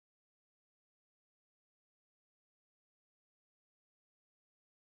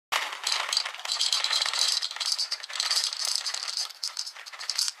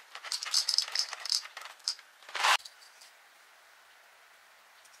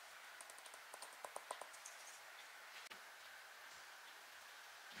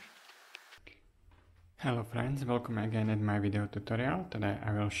Hello friends, welcome again in my video tutorial. Today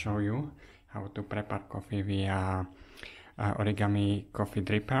I will show you how to prepare coffee via Origami coffee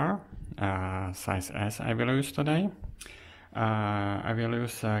dripper, size S I will use today. I will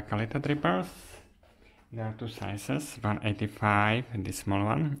use Kalita drippers. There are two sizes, 185 this small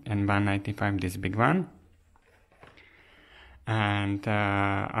one and 195 this big one. And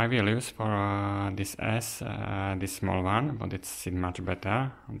I will use for this S this small one, but it's much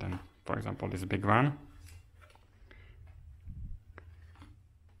better than, for example, this big one.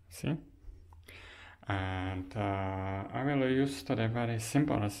 See? And I will use today very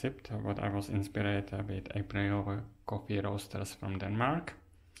simple recipe what I was inspired with April coffee roasters from Denmark.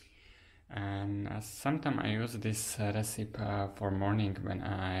 And sometimes I use this recipe for morning when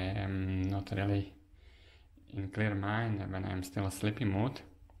I am not really in clear mind, when I'm still a sleepy mood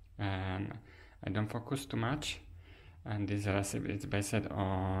and I don't focus too much. And this recipe is based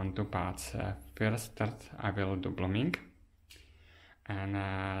on two parts. First I will do blooming,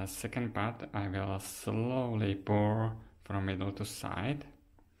 and second part I will slowly pour from middle to side,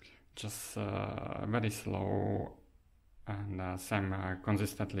 just very slow and same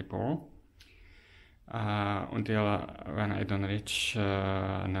consistently pour until when I don't reach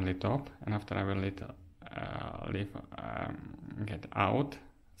nearly top, and after I will get out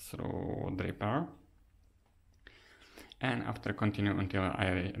through dripper, and after continue until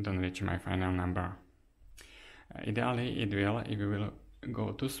I don't reach my final number. Ideally it will, if you will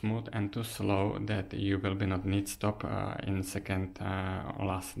go too smooth and too slow, that you will be not need stop in second or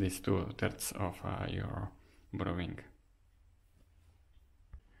last these 2/3 of your brewing.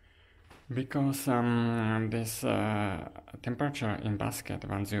 Because this temperature in basket,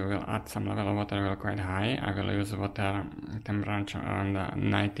 once you will add some level of water will quite high, I will use water temperature around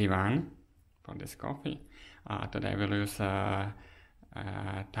 91 for this coffee. Today I will use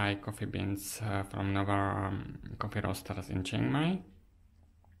Thai coffee beans from Nomad coffee roasters in Chiang Mai,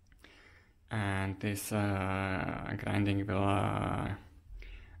 and this grinding will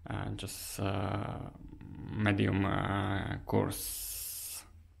just medium coarse,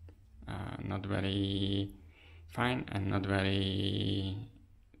 not very fine and not very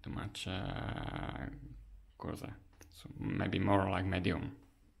too much coarse, so maybe more like medium.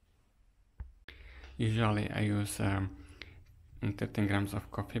 Usually I use 13 grams of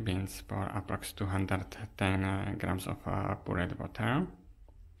coffee beans for approx 210 grams of poured water,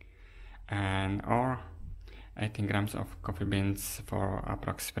 and or 18 grams of coffee beans for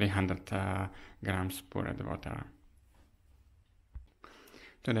approx 300 grams poured water.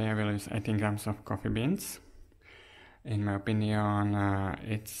 Today I will use 18 grams of coffee beans. In my opinion,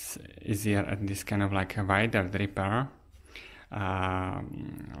 it's easier at this kind of like a wider dripper,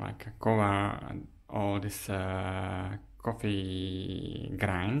 like cover all this coffee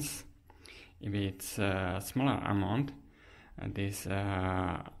grinds. If it's a smaller amount, this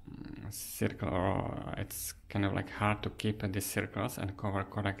circle, it's kind of like hard to keep these circles and cover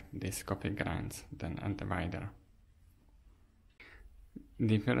correct these coffee grinds than and the wider.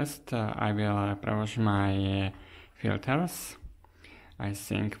 The first I will approach my filters. I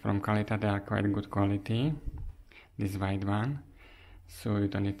think from Kalita they are quite good quality, this white one, so you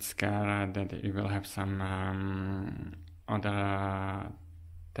don't need scare that you will have some other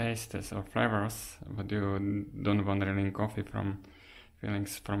tastes or flavors what you don't want really in coffee from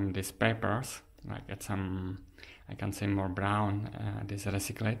feelings from these papers, like it's some, I can say, more brown. This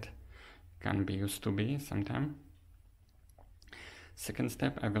recyclate can be used to be sometime. Second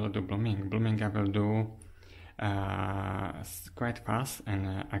step I will do blooming. Blooming I will do quite fast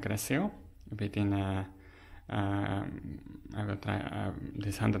and aggressive. Within I will try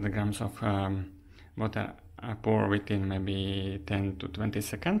this 100 grams of water pour within maybe 10 to 20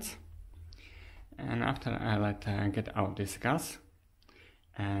 seconds, and after I let get out this gas,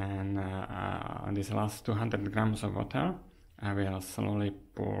 and this last 200 grams of water I will slowly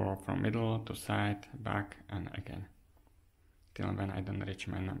pour from middle to side, back and again, till when I don't reach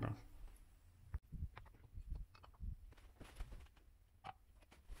my number.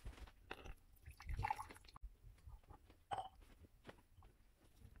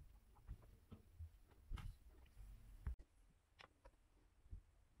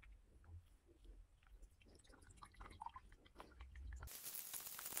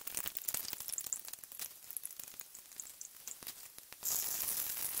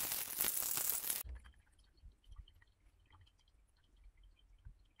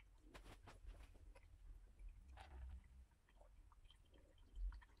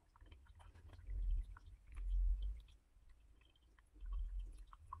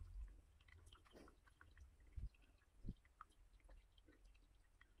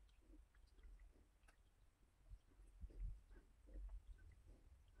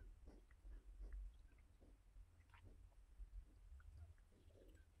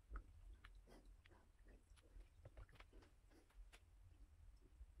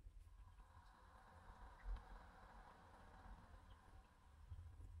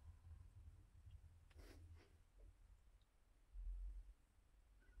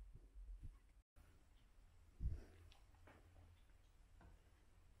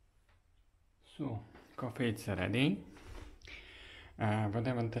 So, coffee is ready. What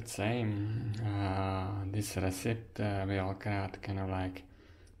I wanted to say, this recipe will create kind of like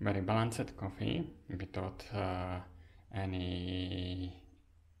very balanced coffee without any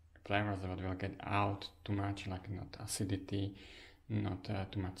flavors that will get out too much, like not acidity, not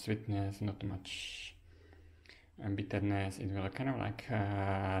too much sweetness, not too much bitterness. It will kind of like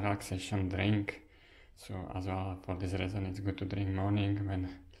a relaxation drink. So as well, for this reason, it's good to drink morning when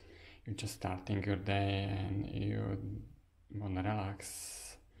you're just starting your day and you want to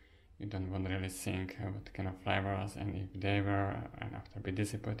relax. You don't want to really think what kind of flavors and if they were, and after be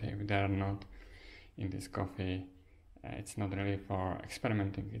disappointed if they are not in this coffee. It's not really for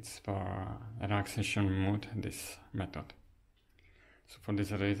experimenting, it's for relaxation mood, this method. So for this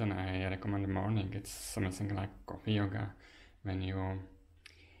reason I recommend morning. It's something like coffee yoga, when you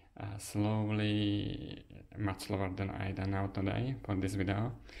slowly, much slower than I done now today for this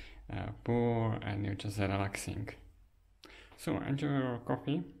video, pour and you're just relaxing. So enjoy your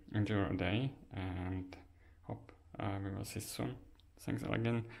coffee, enjoy your day, and hope we will see soon. Thanks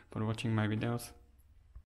again for watching my videos.